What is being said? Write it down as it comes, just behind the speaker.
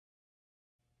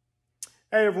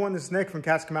Hey everyone, this is Nick from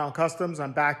Mountain Customs.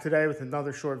 I'm back today with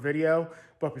another short video.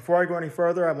 But before I go any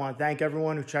further, I want to thank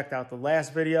everyone who checked out the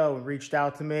last video and reached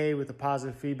out to me with the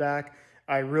positive feedback.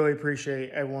 I really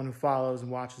appreciate everyone who follows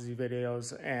and watches these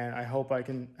videos, and I hope I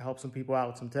can help some people out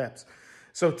with some tips.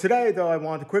 So today, though, I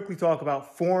wanted to quickly talk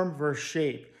about form versus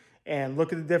shape and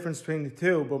look at the difference between the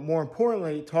two, but more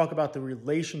importantly, talk about the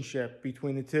relationship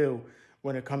between the two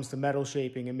when it comes to metal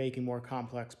shaping and making more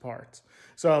complex parts.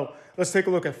 So let's take a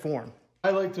look at form. I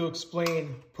like to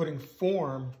explain putting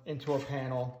form into a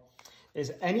panel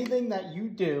is anything that you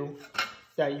do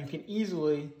that you can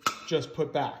easily just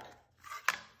put back.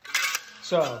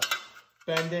 So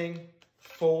bending,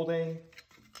 folding,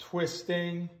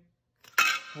 twisting,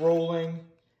 rolling,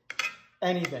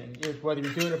 anything. Whether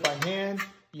you're doing it by hand,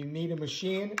 you need a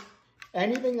machine,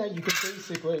 anything that you can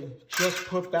basically just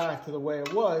put back to the way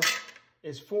it was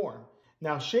is form.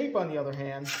 Now shape, on the other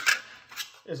hand,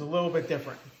 is a little bit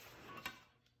different.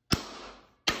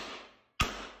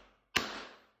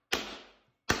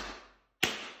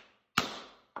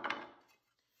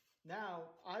 Now,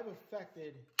 I've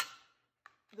affected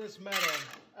this metal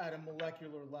at a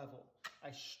molecular level.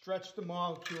 I stretch the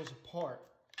molecules apart.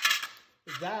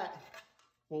 That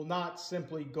will not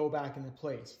simply go back into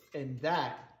place, and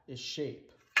that is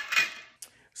shape.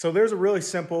 So there's a really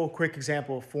simple, quick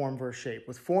example of form versus shape.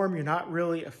 With form, you're not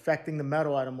really affecting the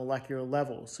metal at a molecular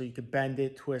level. So you could bend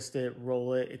it, twist it,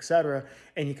 roll it, etc.,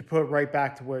 and you can put it right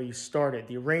back to where you started.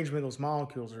 The arrangement of those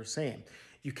molecules are the same.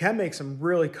 You can make some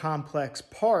really complex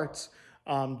parts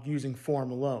using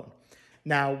form alone.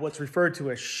 Now, what's referred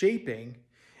to as shaping,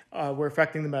 we're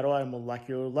affecting the metal at a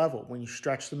molecular level. When you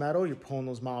stretch the metal, you're pulling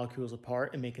those molecules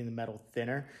apart and making the metal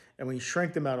thinner. And when you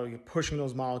shrink the metal, you're pushing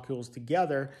those molecules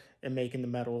together and making the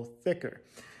metal thicker.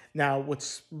 Now,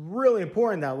 what's really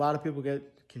important that a lot of people get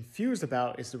confused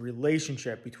about is the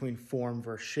relationship between form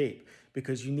versus shape,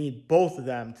 because you need both of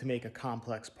them to make a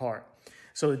complex part.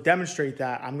 So to demonstrate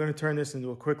that, I'm going to turn this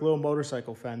into a quick little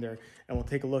motorcycle fender, and we'll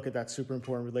take a look at that super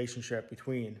important relationship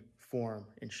between form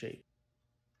and shape.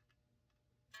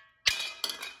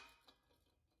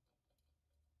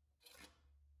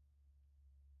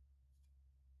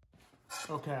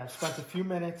 Okay, I've spent a few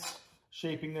minutes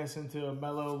shaping this into a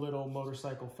mellow little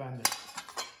motorcycle fender.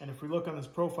 And if we look on this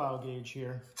profile gauge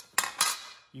here,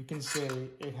 you can see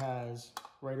it has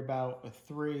right about a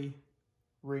 3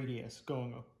 radius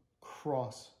going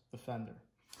across the fender.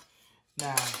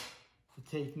 Now, to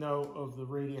take note of the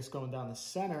radius going down the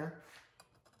center,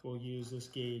 we'll use this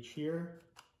gauge here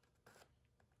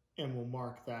and we'll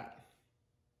mark that.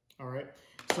 All right,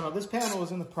 so this panel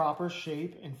is in the proper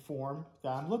shape and form that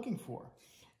I'm looking for,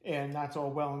 and that's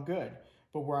all well and good.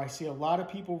 But where I see a lot of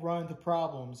people run into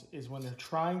problems is when they're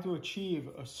trying to achieve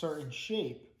a certain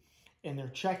shape and they're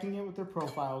checking it with their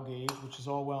profile gauge, which is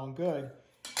all well and good.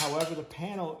 However, the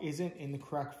panel isn't in the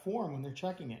correct form when they're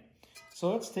checking it.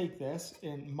 So let's take this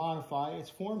and modify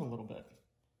its form a little bit.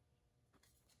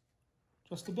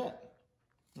 Just a bit,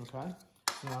 okay?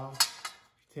 Now,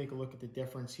 take a look at the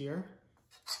difference here.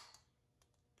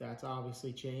 That's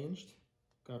obviously changed.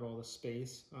 Got all the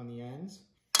space on the ends.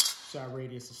 So our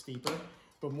radius is steeper.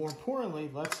 But more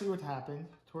importantly, let's see what happened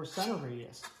to our center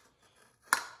radius.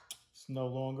 It's no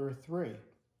longer a 3.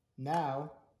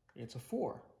 Now, it's a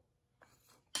 4.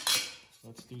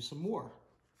 Let's do some more.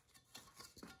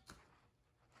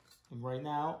 And right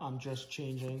now, I'm just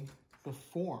changing the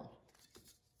form.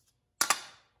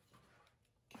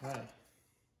 Okay.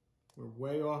 We're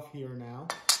way off here now.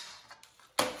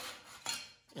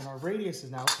 And our radius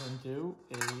is now turned to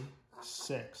a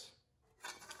 6.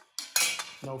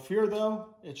 No fear though,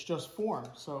 it's just form.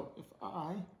 So if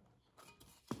I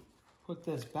put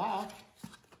this back,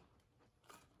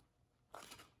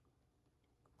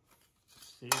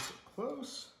 see if it's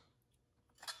close.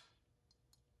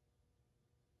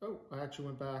 Oh, I actually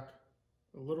went back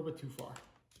a little bit too far.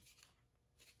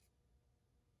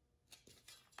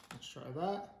 Let's try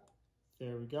that.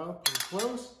 There we go, pretty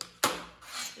close.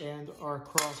 And our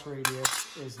cross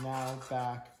radius is now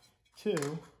back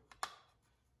to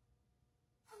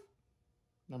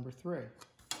number 3.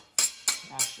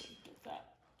 Actually,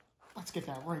 let's get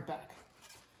that right back.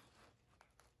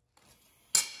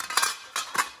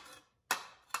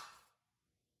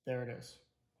 There it is.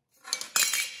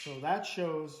 So that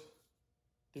shows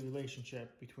the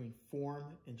relationship between form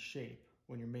and shape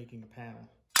when you're making a panel.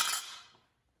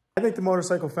 I think the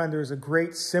motorcycle fender is a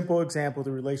great, simple example of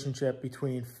the relationship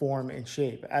between form and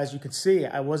shape. As you can see,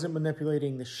 I wasn't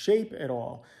manipulating the shape at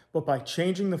all, but by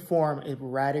changing the form, it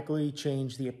radically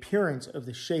changed the appearance of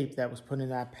the shape that was put in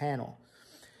that panel.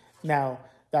 Now,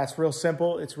 that's real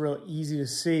simple. It's real easy to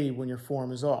see when your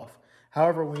form is off.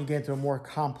 However, when you get into a more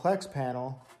complex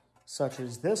panel, such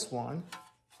as this one,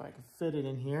 if I can fit it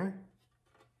in here,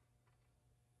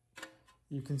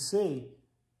 you can see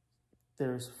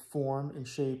there's form and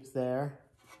shape there,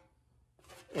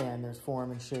 and there's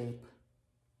form and shape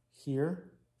here.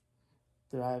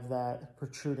 There I have that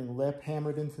protruding lip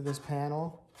hammered into this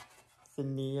panel, the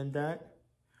knee indent.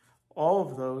 All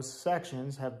of those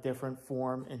sections have different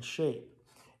form and shape.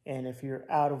 And if you're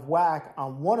out of whack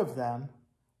on one of them,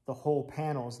 the whole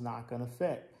panel is not going to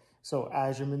fit. So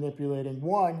as you're manipulating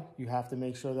one, you have to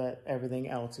make sure that everything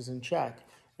else is in check,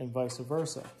 and vice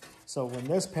versa. So when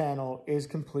this panel is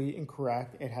complete and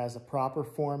correct, it has a proper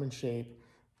form and shape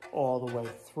all the way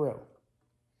through.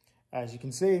 As you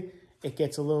can see, it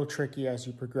gets a little tricky as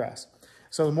you progress.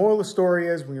 So the moral of the story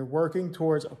is, when you're working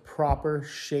towards a proper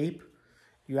shape,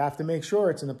 you have to make sure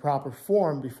it's in the proper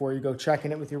form before you go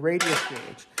checking it with your radius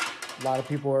gauge. A lot of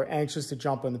people are anxious to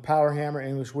jump on the power hammer,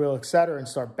 English wheel, etc., and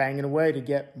start banging away to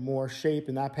get more shape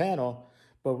in that panel.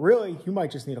 But really, you might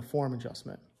just need a form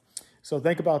adjustment. So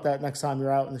think about that next time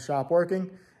you're out in the shop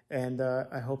working, and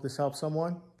I hope this helps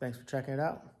someone. Thanks for checking it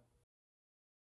out.